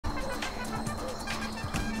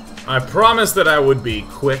I promised that I would be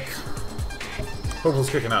quick. Hope it was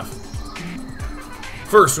quick enough.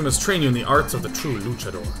 First, we must train you in the arts of the true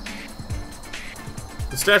luchador.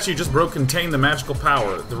 The statue you just broke contained the magical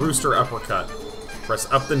power, the rooster uppercut.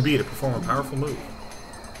 Press up then B to perform a powerful move.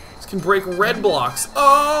 This can break red blocks.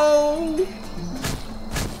 Oh!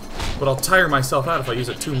 But I'll tire myself out if I use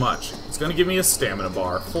it too much. It's gonna give me a stamina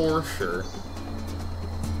bar, for sure.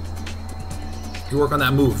 You work on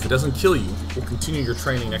that move. If it doesn't kill you, we'll continue your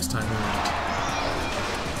training next time we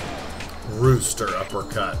meet. Rooster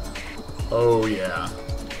uppercut. Oh, yeah.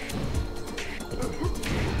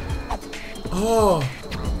 Oh!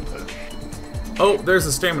 Oh, there's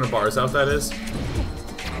the stamina bar. Is that what that is?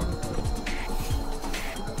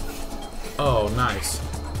 Oh, nice.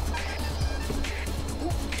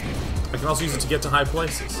 I can also use it to get to high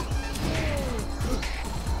places.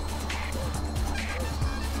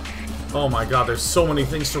 Oh my god, there's so many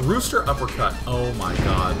things to rooster uppercut. Oh my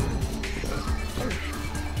god.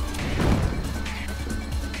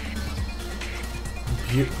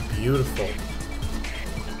 Beautiful.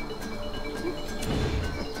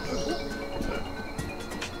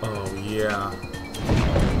 Oh yeah.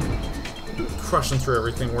 Crushing through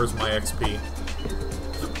everything. Where's my XP?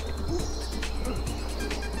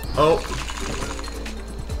 Oh.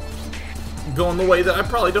 Going the way that I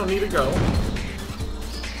probably don't need to go.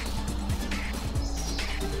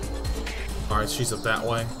 Alright, she's up that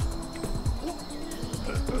way.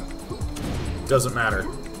 Doesn't matter.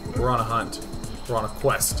 We're on a hunt. We're on a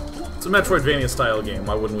quest. It's a Metroidvania style game.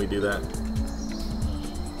 Why wouldn't we do that?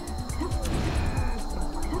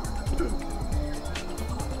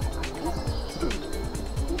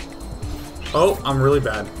 Oh, I'm really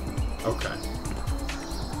bad. Okay.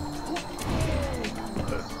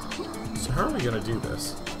 So how are we gonna do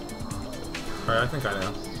this? Alright, I think I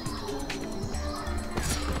know.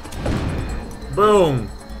 Boom!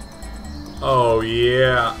 Oh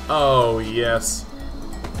yeah. Oh yes.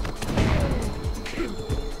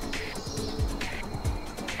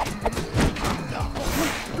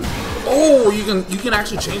 Oh, you can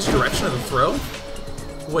actually change the direction of the throw?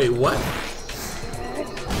 Wait, what?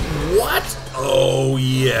 What? Oh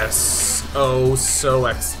yes. Oh, so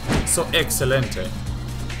excelente.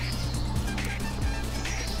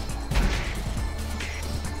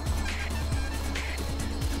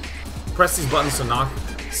 Press these buttons to knock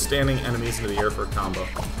standing enemies into the air for a combo.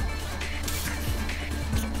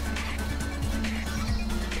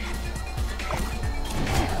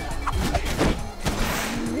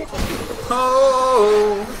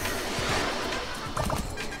 Oh!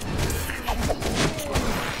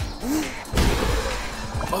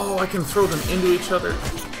 Oh, I can throw them into each other.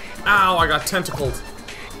 Ow, I got tentacled.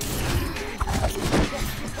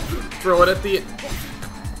 Throw it at the...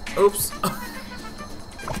 Oops.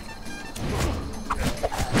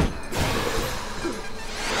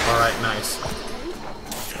 Alright, nice.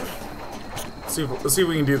 Let's see if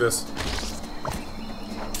we can do this.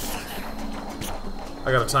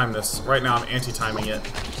 I gotta time this. Right now I'm anti-timing it.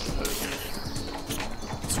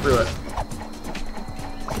 Screw it.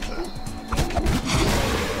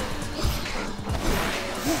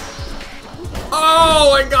 Oh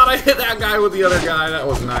my god, I hit that guy with the other guy. That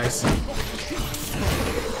was nice.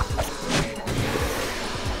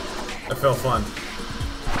 That felt fun.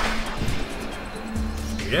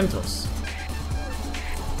 Vientos.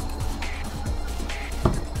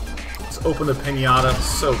 Let's open the pinata.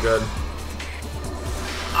 So good.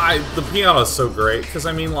 The piano is so great, because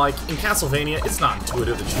I mean, like, in Castlevania, it's not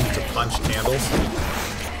intuitive that you need to punch candles.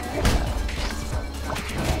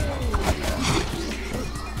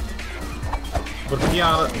 But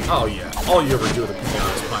piano, oh yeah, all you ever do with a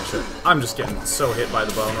piano is punch it. I'm just getting so hit by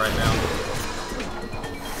the bone right now.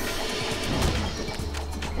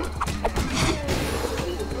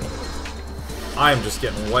 I am just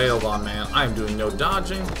getting wailed on, man. I am doing no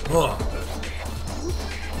dodging. Ugh.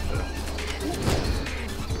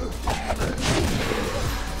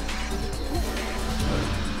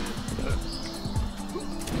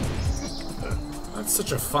 That's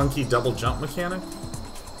such a funky double jump mechanic.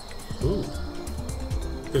 Ooh.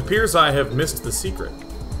 It appears I have missed the secret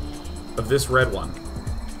of this red one.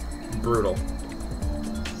 Brutal.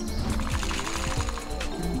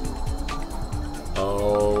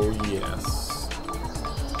 Oh, yes.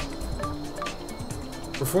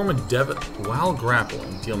 Perform a debit while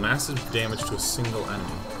grappling. Deal massive damage to a single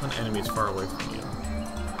enemy. Hunt enemies far away from you.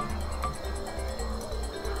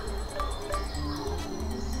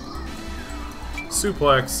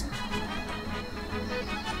 Suplex.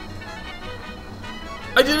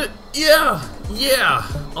 I did it! Yeah! Yeah!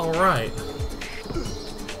 Alright.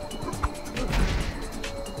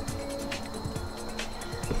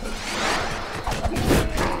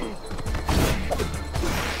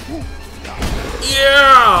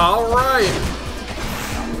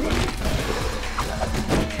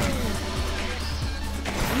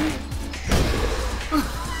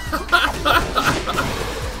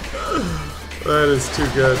 That is too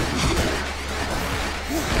good.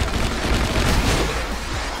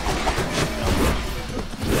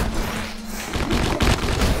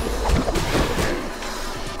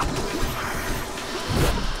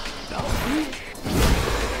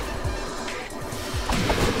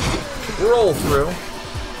 Roll through.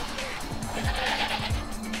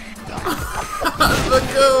 The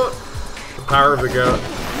goat! The power of the goat.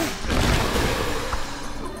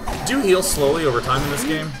 Do you heal slowly over time in this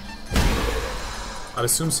game? I'd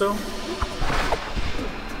assume so.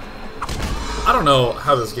 I don't know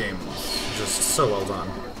how this game is just so well done.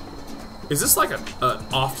 Is this like an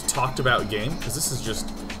oft talked about game? Because this is just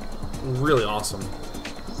really awesome.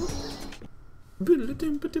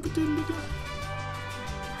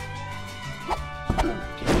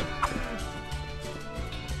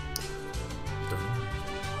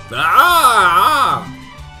 Ah!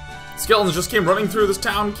 Skeletons just came running through this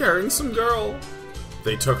town carrying some girl.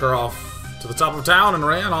 They took her off to the top of town and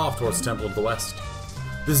ran off towards the Temple of the West.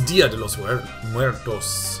 This Dia de los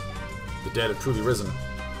Muertos. The dead have truly risen.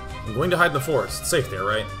 I'm going to hide in the forest. It's safe there,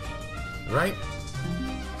 right? Right?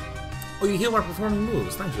 Oh, you heal by performing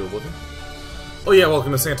moves. Thank you, Oblivion. Oh yeah,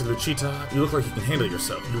 welcome to Santa Lucita. You look like you can handle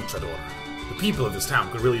yourself, Luchador. The people of this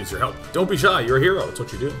town could really use your help. Don't be shy, you're a hero. It's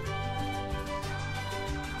what you do.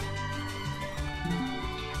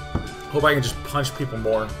 Hope I can just punch people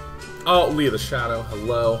more. Oh, Lee of the Shadow,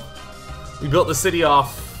 hello. We built the city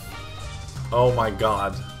off... Oh my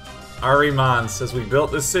god. Ariman says we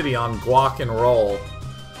built this city on guac and roll.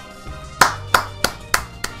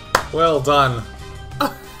 Well done.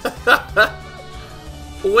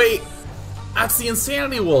 Wait, that's the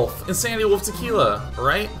Insanity Wolf. Insanity Wolf Tequila,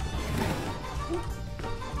 right?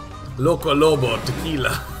 Loco Lobo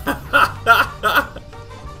Tequila.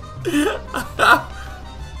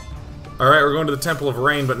 Alright, we're going to the Temple of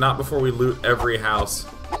Rain, but not before we loot every house.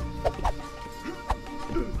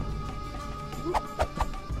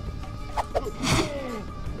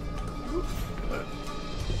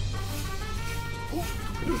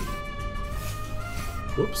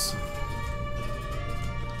 Whoops.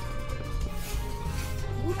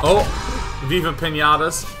 Oh! Viva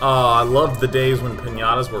Pinatas. I loved the days when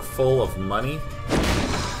pinatas were full of money.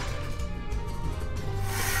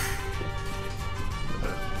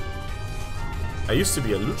 I used to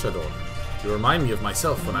be a luchador. You remind me of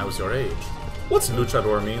myself when I was your age. What's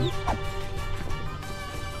luchador mean?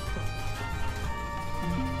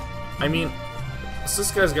 I mean, so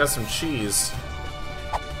this guy's got some cheese,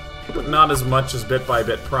 but not as much as Bit by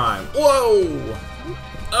Bit Prime. Whoa!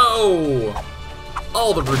 Oh!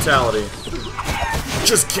 All the brutality.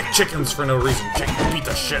 Just kick chickens for no reason. Beat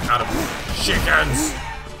the shit out of chickens!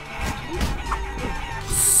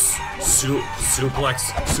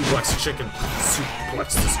 Suplex chicken.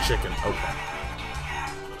 Suplex this chicken. Okay.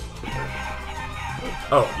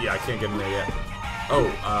 Oh, yeah, I can't get in there yet. Oh,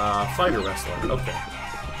 fighter wrestler. Okay.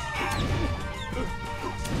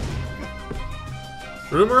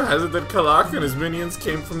 Rumor has it that Kalak and his minions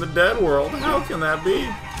came from the dead world. How can that be?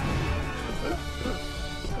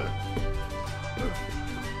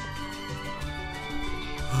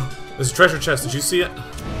 There's a treasure chest. Did you see it?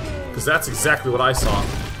 Because that's exactly what I saw.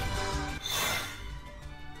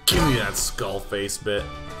 Give me that skull face bit.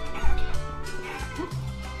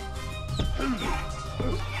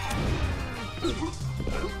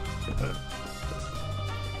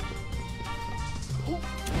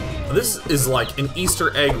 This is like an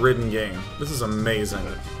Easter egg-ridden game. This is amazing.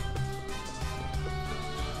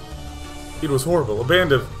 It was horrible. A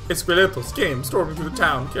band of Esqueletos came storming through the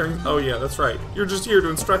town, carrying... Oh yeah, that's right. You're just here to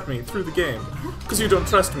instruct me through the game, because you don't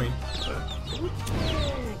trust me.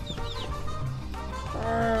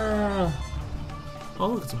 Oh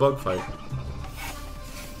look, it's a bug fight.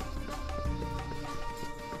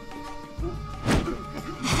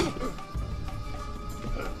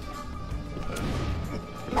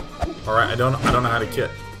 All right, I don't know how to get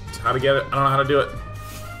it. I don't know how to do it.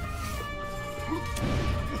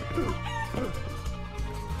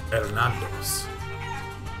 Hernandez.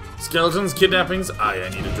 Skeletons, kidnappings. I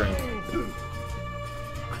need a drink.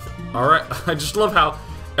 All right, I just love how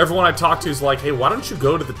everyone I talk to is like, "Hey, why don't you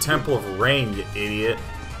go to the Temple of Rain, you idiot?"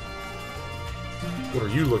 What are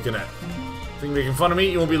you looking at? Think making fun of me?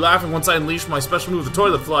 You won't be laughing once I unleash my special move, the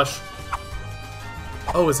toilet flush.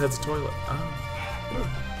 Oh, his head's a toilet. Oh.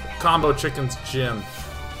 Combo Chicken's gym.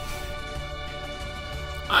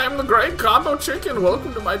 I am the great Combo Chicken.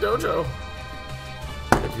 Welcome to my dojo.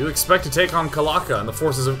 If you expect to take on Kalaka and the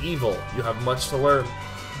forces of evil, you have much to learn.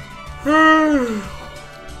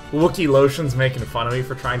 Wookiee Lotion's making fun of me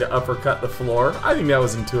for trying to uppercut the floor. I think that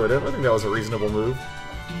was intuitive. I think that was a reasonable move.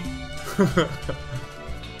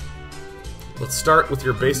 Let's start with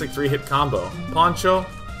your basic 3-hit combo. Poncho,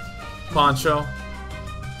 Poncho,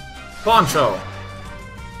 Poncho.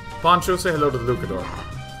 Poncho, say hello to the Lucador.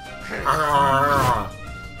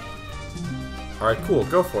 Alright, cool,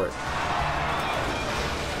 go for it.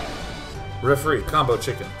 Referee, combo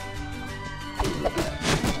chicken.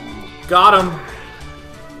 Got him!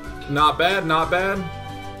 Not bad, not bad.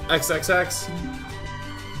 XXX.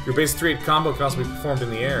 Your base 3-hit combo can also be performed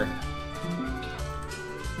in the air.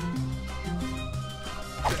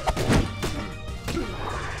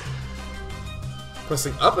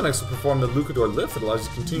 Pressing up and X will perform the Lucador lift that allows you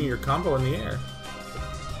to continue your combo in the air.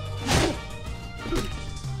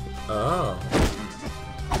 Oh.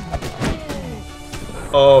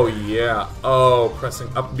 Oh, yeah. Oh, pressing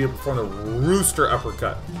up to be able to perform the Rooster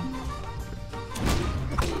uppercut.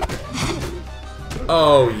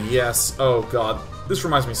 Oh, yes. Oh, God. This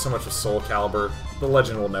reminds me so much of Soul Calibur. The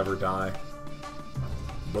legend will never die.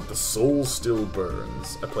 But the soul still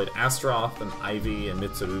burns. I played Astaroth and Ivy and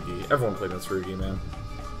Mitsurugi. Everyone played Mitsurugi, man.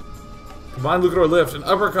 Combined Lucador lift and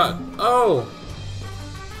uppercut. Oh!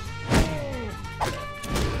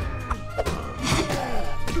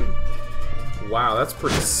 Wow, that's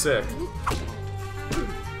pretty sick.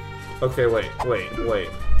 Okay, wait.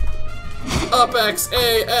 Up X,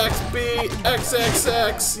 A, X, B, X, X,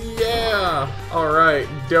 X, yeah! Alright,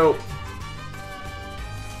 dope.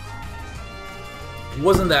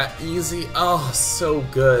 Wasn't that easy? Oh, so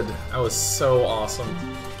good. That was so awesome.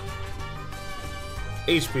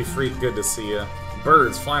 HP Freak, good to see ya.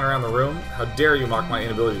 Birds flying around the room? How dare you mock my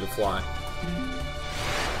inability to fly.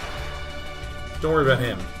 Don't worry about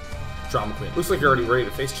him. Drama Queen. Looks like you're already ready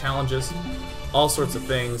to face challenges. All sorts of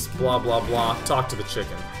things. Blah, blah, blah. Talk to the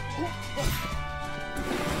chicken.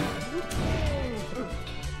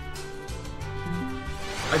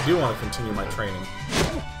 I do want to continue my training.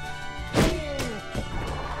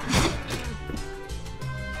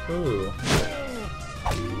 Ooh.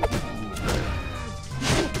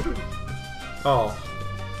 Oh.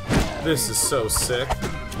 This is so sick.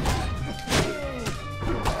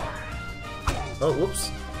 Oh,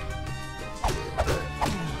 whoops.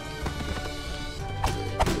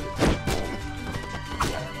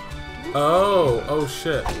 Oh, oh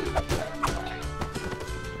shit.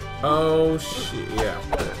 Oh shit, yeah.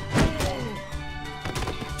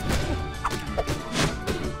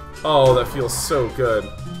 Oh, that feels so good.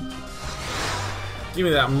 Give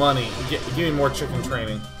me that money. Give me more chicken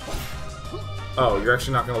training. Oh, you're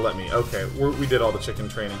actually not gonna let me. Okay, we did all the chicken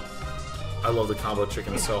training. I love the combo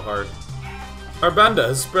chicken so hard. Our banda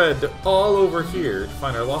has spread all over here. To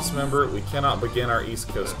find our lost member, we cannot begin our East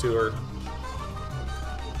Coast tour.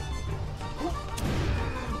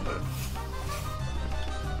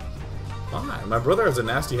 Hi, my brother has a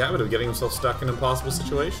nasty habit of getting himself stuck in impossible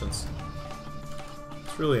situations.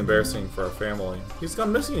 It's really embarrassing for our family. He's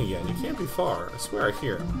gone missing again. You can't be far. I swear I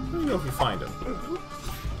hear him. Let me know if you find him.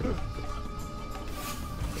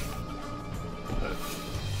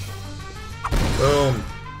 Boom.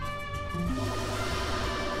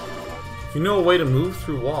 If you know a way to move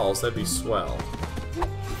through walls, that'd be swell.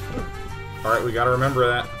 Alright, we gotta remember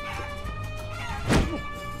that.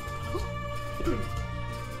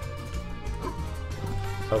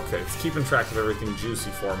 Okay, it's keeping track of everything juicy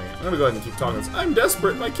for me. I'm gonna go ahead and keep talking. I'm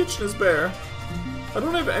desperate, my kitchen is bare. I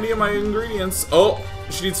don't have any of my ingredients. Oh,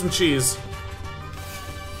 she needs some cheese.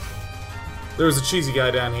 There was a cheesy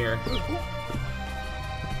guy down here.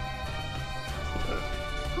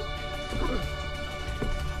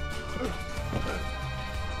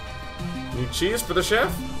 Need cheese for the chef?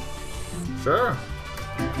 Sure.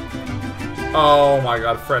 Oh my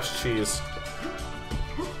god, fresh cheese.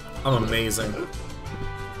 I'm amazing.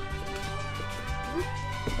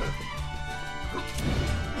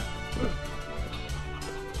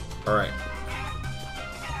 Alright.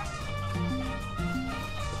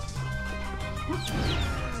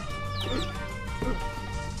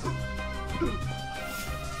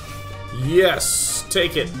 Yes!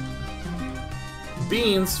 Take it!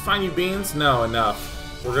 Beans? Find you beans? No,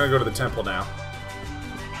 enough. We're gonna go to the temple now.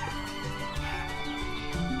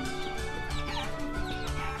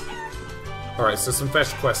 Alright, so some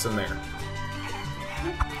fetch quests in there.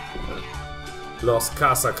 Los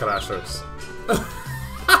Casacrashers.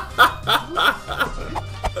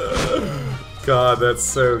 God, that's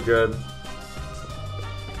so good.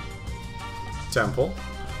 Temple.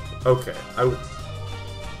 Okay,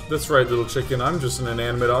 that's right, little chicken. I'm just an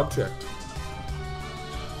inanimate object.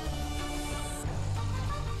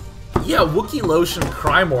 Yeah, Wookiee Lotion and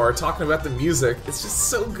Crymore talking about the music. It's just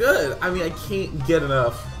so good. I mean, I can't get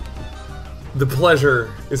enough. The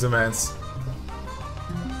pleasure is immense.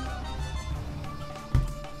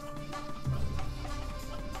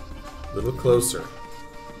 A little closer.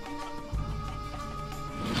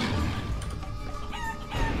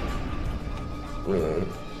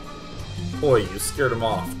 Oi, you scared him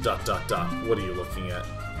off. ... What are you looking at?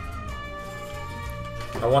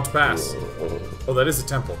 I want to pass. Oh, that is a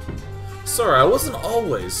temple. Sorry, I wasn't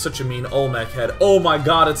always such a mean Olmec head. Oh my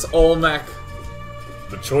god, it's Olmec!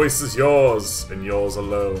 The choice is yours, and yours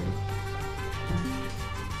alone.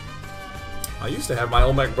 I used to have my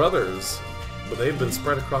Olmec brothers, but they've been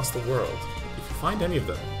spread across the world. If you find any of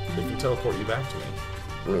them, they can teleport you back to me.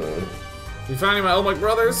 You find any of my Olmec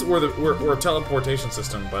brothers? We're a teleportation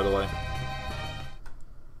system, by the way.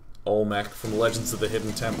 Olmec from Legends of the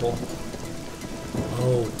Hidden Temple.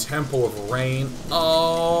 Oh, Temple of Rain.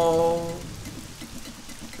 Oh.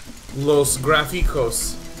 Los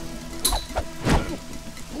Gráficos.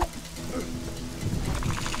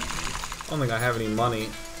 I don't think I have any money.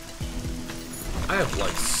 I have,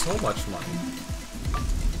 like, so much money.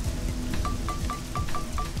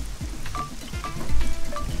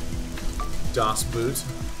 Das Boot.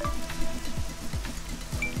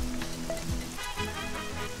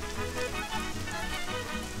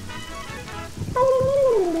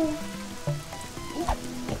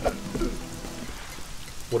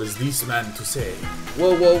 What is this man to say?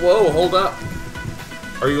 Whoa, whoa, whoa, hold up.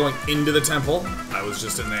 Are you going into the temple? I was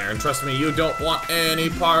just in there, and trust me, you don't want any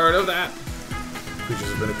part of that. Creatures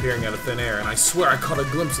have been appearing out of thin air, and I swear I caught a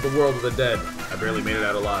glimpse of the world of the dead. I barely made it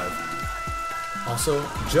out alive. Also,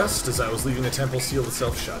 just as I was leaving, the temple sealed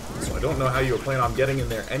itself shut, so I don't know how you were planning on getting in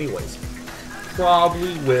there anyways.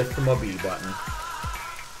 Probably with my B button.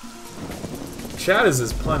 Chat is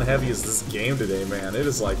as pun heavy as this game today, man. It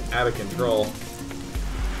is like out of control.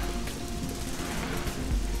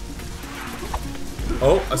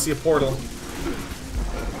 Oh, I see a portal.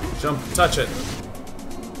 Jump, touch it.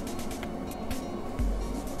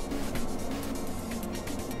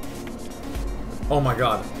 Oh my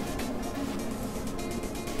god.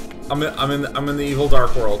 I'm in the evil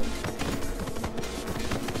dark world.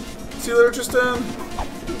 See you later, Tristan.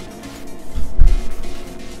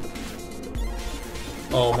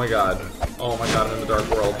 Oh my god. Oh my god, I'm in the dark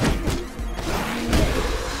world.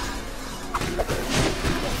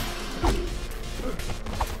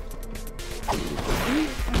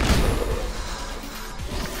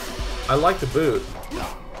 I like the boot.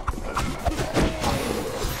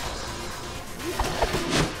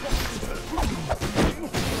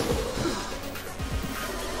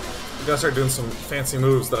 I gotta start doing some fancy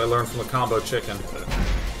moves that I learned from the combo chicken.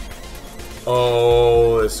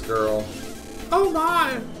 Oh, this girl. Oh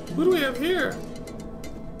my! Who do we have here?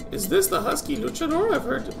 Is this the husky luchador I've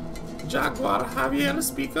heard Jaguar Javier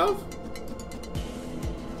speak of?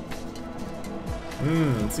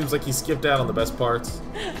 Seems like he skipped out on the best parts.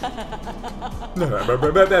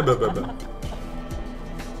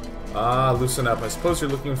 Ah, loosen up. I suppose you're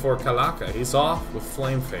looking for Kalaka. He's off with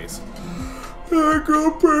Flame Face. I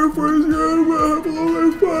go pay for his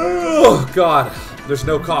Oh god, there's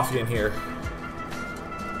no coffee in here.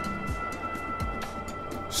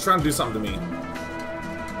 She's trying to do something to me.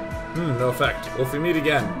 No effect. Well, if we meet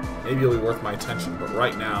again, maybe you'll be worth my attention, but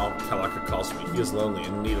right now, Kalaka calls me. He is lonely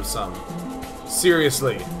and in need of some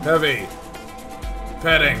seriously heavy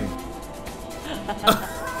petting.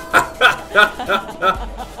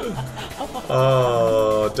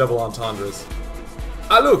 Oh, double entendres.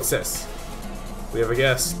 Aluxis! We have a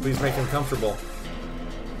guest. Please make him comfortable.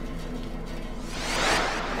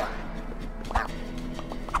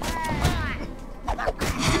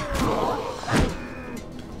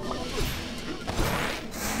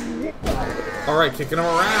 Alright, kicking him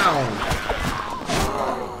around.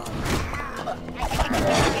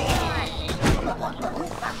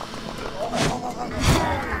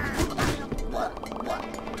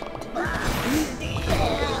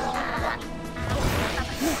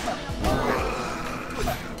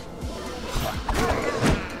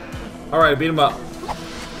 Alright, beat him up.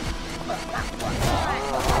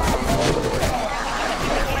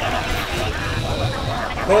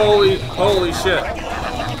 Holy shit.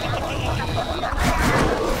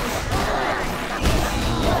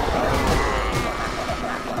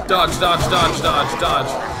 Dodge, dodge, dodge, dodge,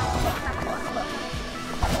 dodge.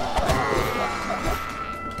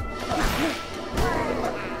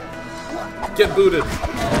 Get booted.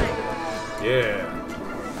 Yeah.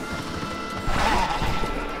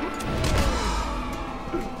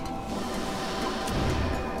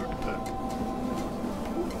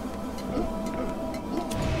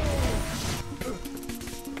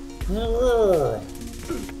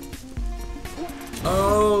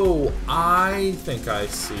 Oh, I think I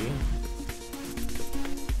see.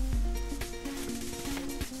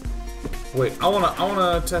 Wait, I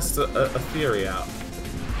wanna test a theory out.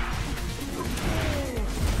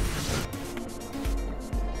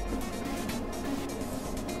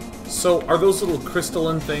 So, are those little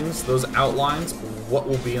crystalline things, those outlines, what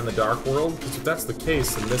will be in the Dark World? Because if that's the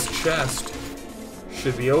case, then this chest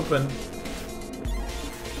should be open.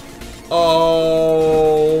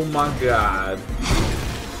 Oh my god.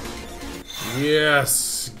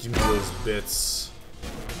 Yes! Give me those bits.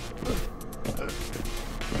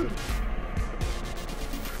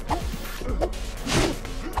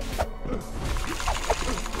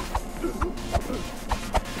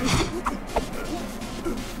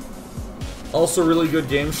 Also really good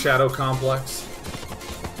game, Shadow Complex.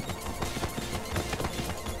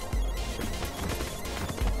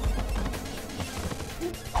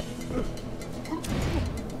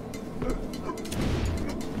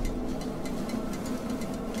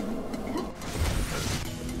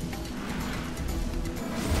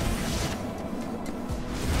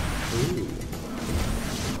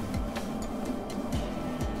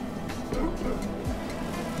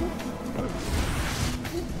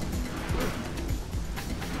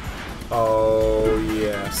 Oh,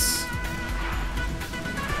 yes.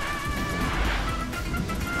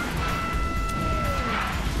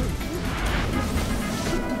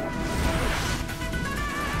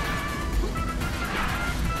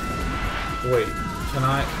 Wait, can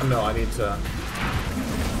I? No, I need to...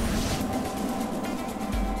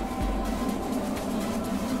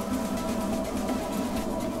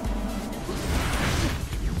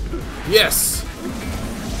 Yes!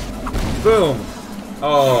 Boom!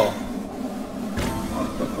 Oh.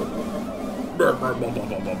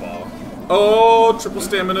 Oh, triple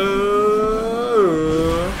stamina!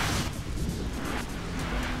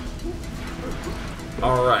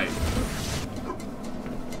 Alright.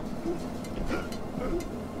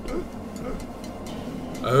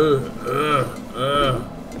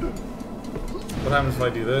 What happens if I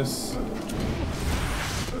do this?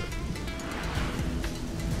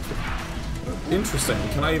 Interesting.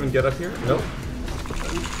 Can I even get up here? Nope.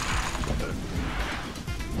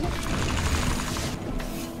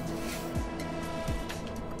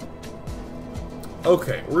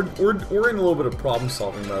 Okay, we're in a little bit of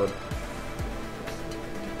problem-solving mode.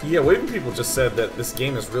 Yeah, Waving People just said that this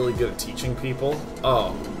game is really good at teaching people.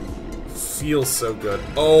 Oh, feels so good.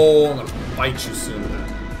 Oh, I'm gonna bite you soon.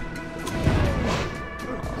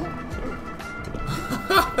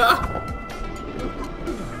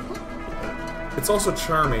 It's also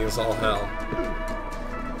charming as all hell.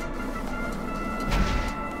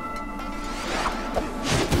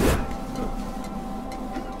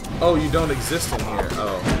 Oh, you don't exist in here.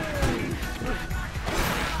 Oh.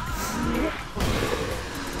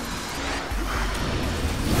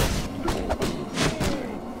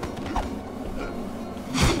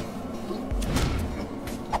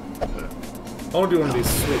 I want to do one of these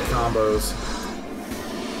sweet combos.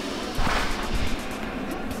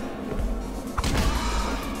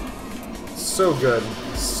 So good.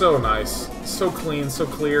 So nice. So clean. So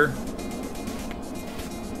clear.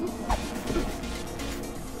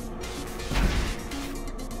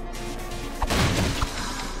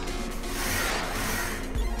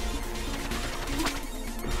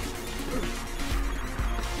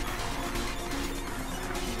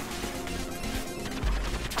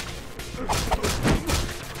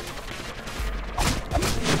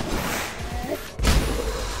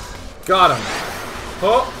 Got him.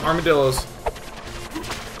 Oh, armadillos.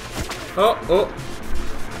 Oh, oh.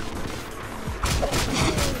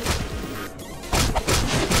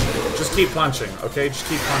 Just keep punching, okay? Just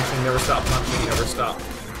keep punching. Never stop punching. Never stop.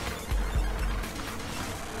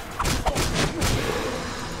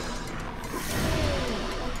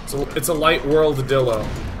 It's a light world dillo.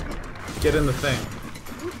 Get in the thing.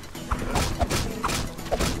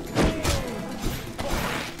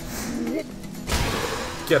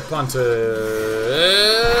 Get punted.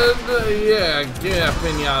 Yeah,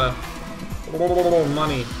 pinata.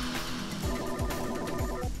 Money.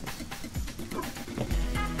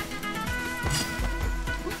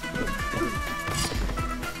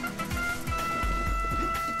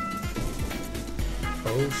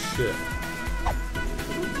 Oh shit.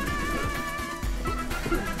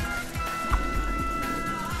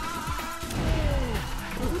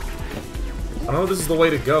 I don't know if this is the way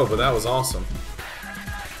to go, but that was awesome.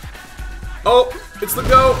 Oh, it's the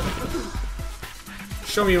go!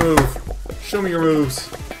 Show me your move. Show me your moves.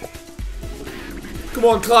 Come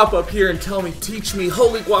on, clap up here and tell me, teach me.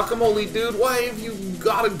 Holy guacamole, dude, why have you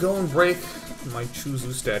gotta go and break my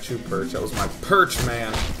Chuzu statue perch? That was my perch,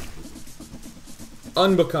 man.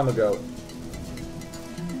 Unbecome a goat.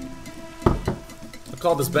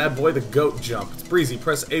 call this bad boy the goat jump. It's breezy.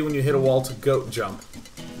 Press A when you hit a wall to goat jump.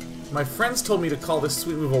 My friends told me to call this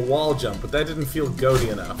sweet move a wall jump, but that didn't feel goaty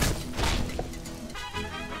enough.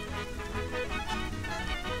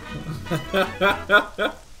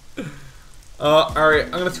 Alright,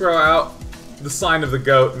 I'm gonna throw out the sign of the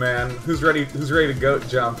goat, man. Who's ready to goat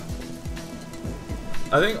jump?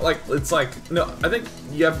 I think, like, it's like, no, I think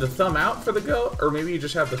you have the thumb out for the goat, or maybe you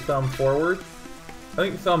just have the thumb forward. I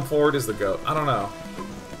think thumb forward is the goat. I don't know.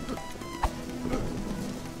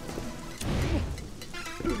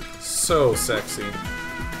 So sexy.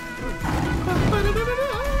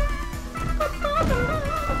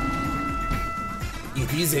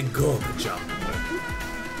 It is a goat jump.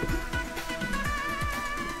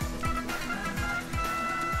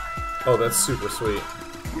 Oh, that's super sweet.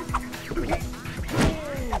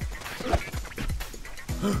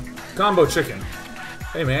 Combo chicken.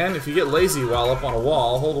 Hey man, if you get lazy while up on a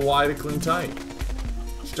wall, hold a Y to clean tight.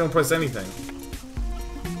 Just don't press anything.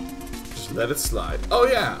 Just let it slide. Oh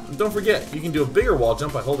yeah, don't forget, you can do a bigger wall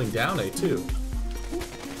jump by holding down A too.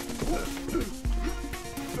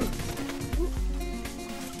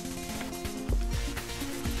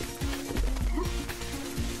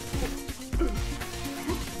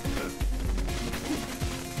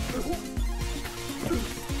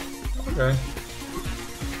 Okay.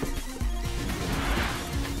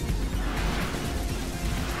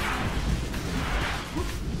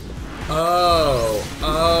 Oh,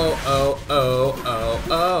 oh, oh, oh, oh,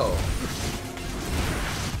 oh.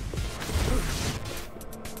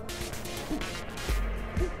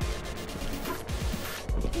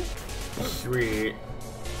 Sweet.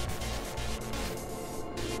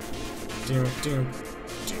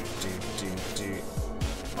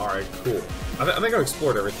 Alright, cool. I think I've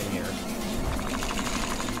explored everything here.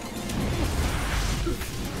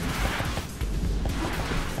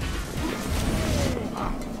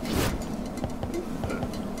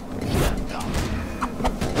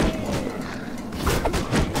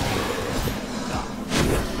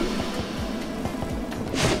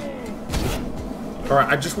 Alright,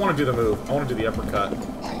 I just want to do the move. I want to do the uppercut.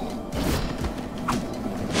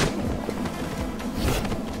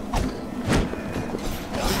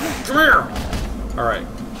 Come here! Alright,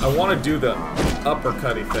 I want to do the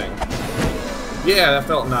uppercutty thing. Yeah, that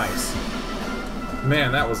felt nice.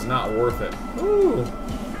 Man, that was not worth it. Ooh.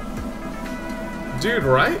 Dude,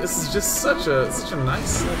 right? This is just such a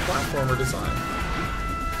nice little platformer design.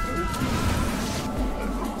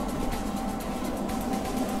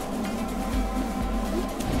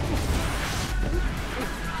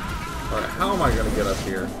 Alright, how am I gonna get up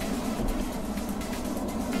here?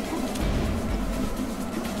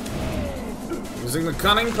 Using the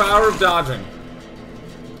cunning power of dodging.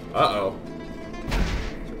 Uh-oh.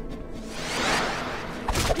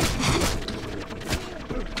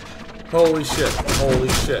 Holy shit. Holy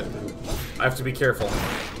shit. I have to be careful.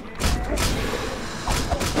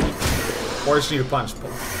 Or I just need a punch.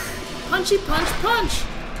 Punchy punch punch!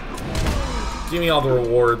 Give me all the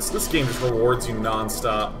rewards. This game just rewards you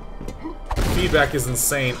non-stop. Feedback is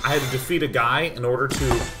insane. I had to defeat a guy in order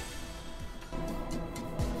to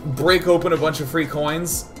break open a bunch of free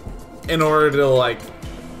coins in order to, like,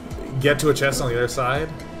 get to a chest on the other side.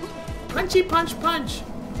 Punchy punch punch!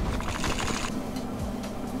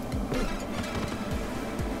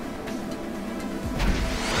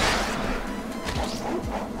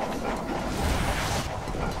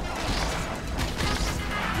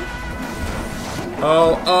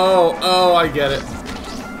 Oh, oh, oh, I get it.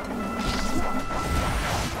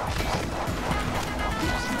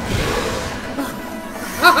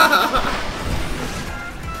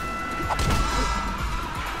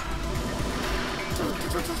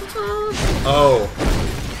 Oh.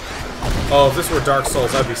 Oh, if this were Dark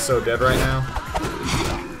Souls, I'd be so dead right now.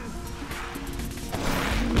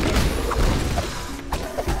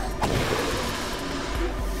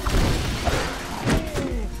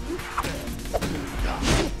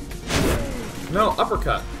 No,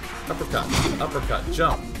 uppercut. Uppercut. Uppercut.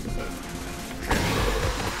 Jump.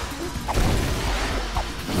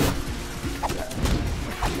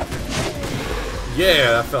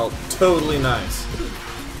 Yeah, that felt totally nice.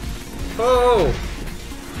 Oh!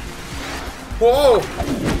 Whoa!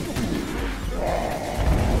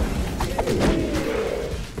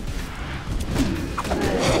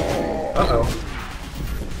 Uh-oh.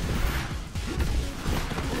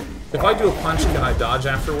 If I do a punch, can I dodge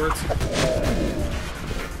afterwards?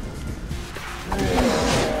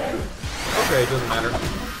 Okay, it doesn't matter.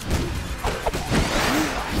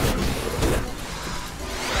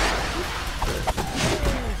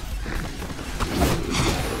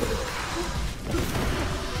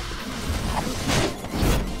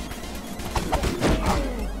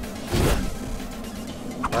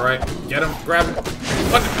 Alright, get him, grab him.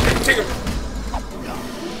 Take him.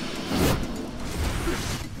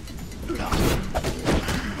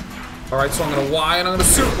 Alright, so I'm gonna Y and I'm gonna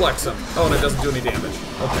suplex him. Oh, and it doesn't do any damage.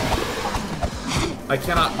 Okay. I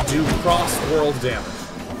cannot do cross-world damage,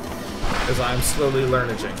 as I am slowly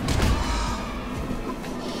learning.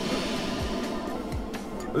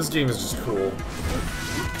 This game is just cool.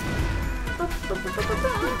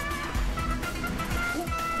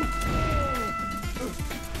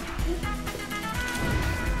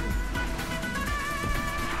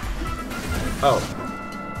 Oh.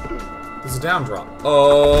 There's a down drop.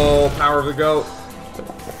 Oh, power of the goat.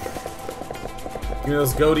 Give me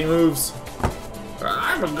those goaty moves.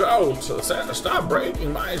 I'm a goat. Stop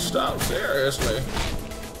breaking my stuff, seriously.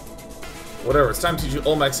 Whatever, it's time to use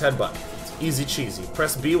Olmec's headbutt. It's easy cheesy.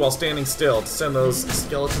 Press B while standing still to send those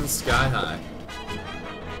skeletons sky high.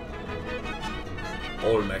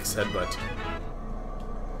 Olmec's headbutt.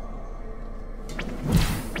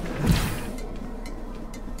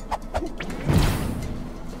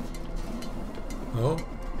 Oh.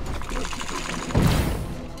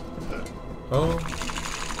 Oh.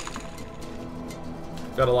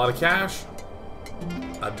 Got a lot of cash.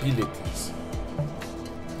 Abilities.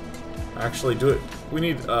 Actually, do it. We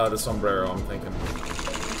need the sombrero, I'm thinking.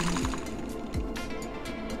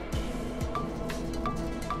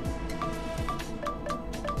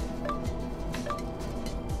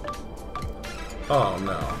 Oh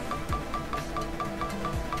no.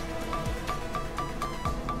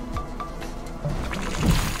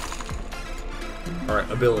 Alright,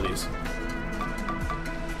 abilities.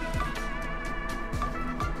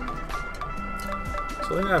 So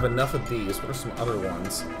I think I have enough of these. What are some other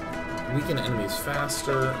ones? Weaken enemies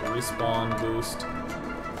faster, respawn boost.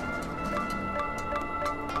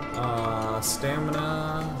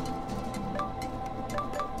 Stamina.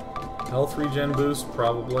 Health regen boost,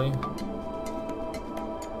 probably.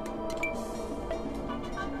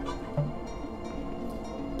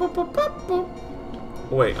 Oh,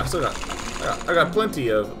 wait, I got plenty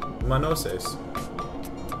of Manoses.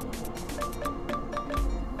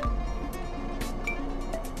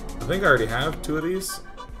 I think I already have 2 of these.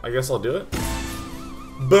 I guess I'll do it.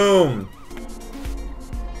 Boom!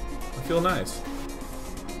 I feel nice.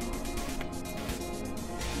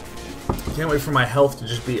 Can't wait for my health to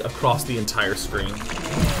just be across the entire screen.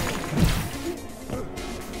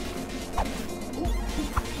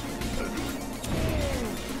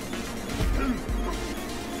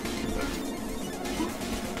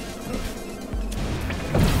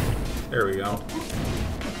 There we go.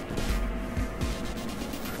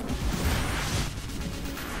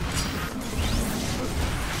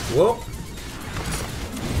 Whoa.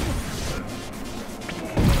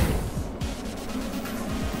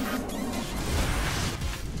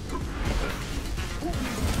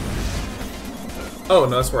 Oh, no,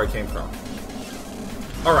 that's where I came from.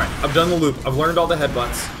 Alright, I've done the loop. I've learned all the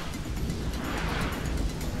headbutts.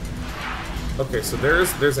 Okay, so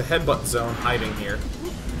there's a headbutt zone hiding here.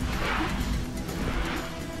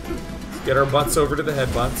 Let's get our butts over to the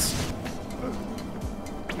headbutts.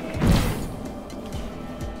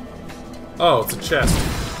 Oh, it's a chest.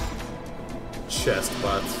 Chest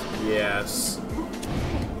butts. Yes.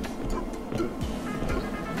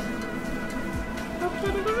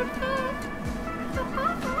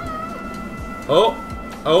 Oh!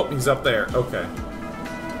 Oh, he's up there. Okay.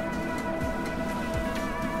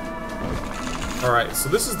 Alright, so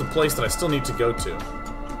this is the place that I still need to go to.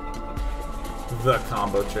 The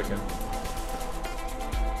combo chicken.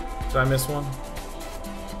 Did I miss one?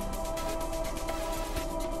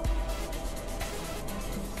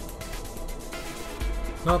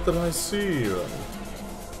 Not that I see you.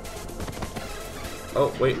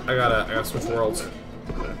 Oh, wait, I gotta switch worlds.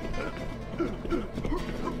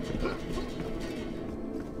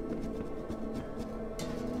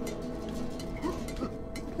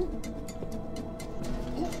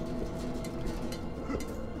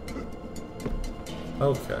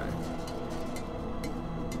 Okay.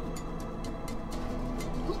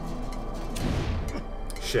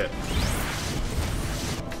 Shit.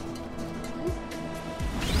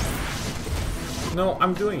 No,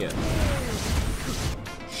 I'm doing it.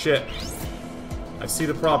 Shit. I see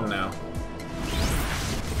the problem now.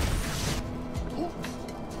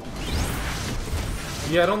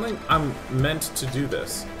 Yeah, I don't think I'm meant to do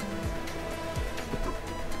this.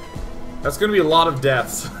 That's gonna be a lot of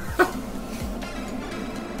deaths.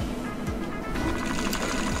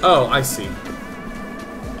 Oh, I see.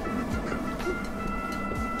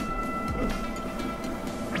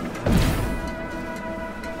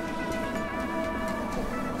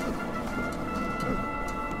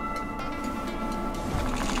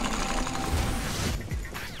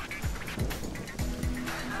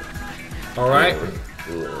 Alright.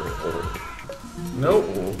 Nope.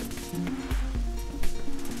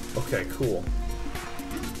 Okay, cool.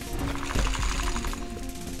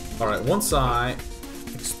 Alright, once I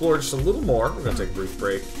explore just a little more, we're gonna take a brief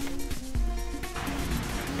break.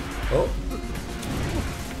 Oh.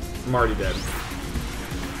 I'm already dead.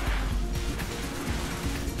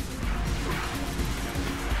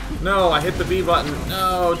 No, I hit the B button.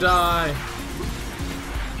 No, die.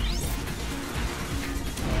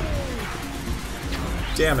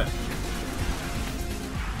 Damn it.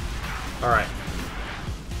 Alright.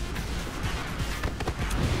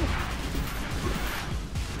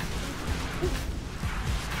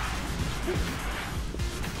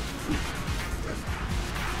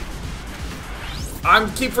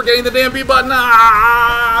 I keep forgetting the damn B button.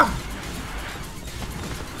 Ah!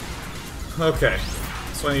 Okay.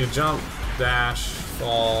 So I need to jump, dash,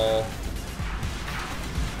 fall,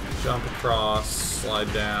 jump across,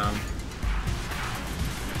 slide down.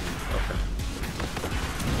 Okay.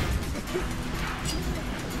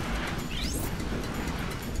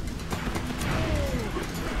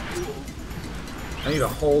 I need to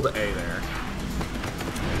hold A there.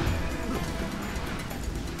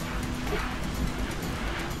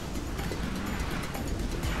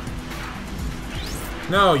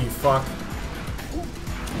 No, you fuck.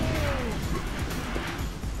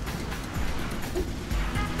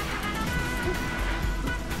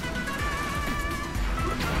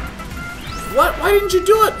 What? Why didn't you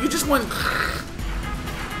do it? You just went...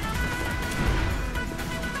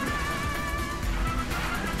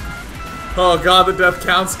 Oh god, the death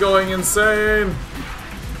count's going insane!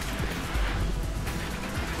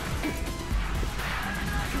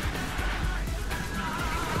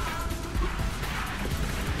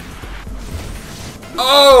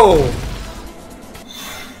 Oh!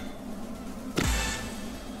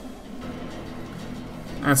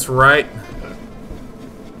 That's right.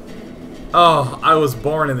 Oh, I was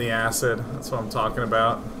born in the acid. That's what I'm talking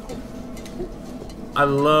about.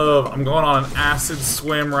 I'm going on an acid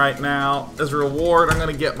swim right now. As a reward, I'm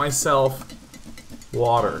gonna get myself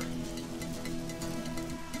water.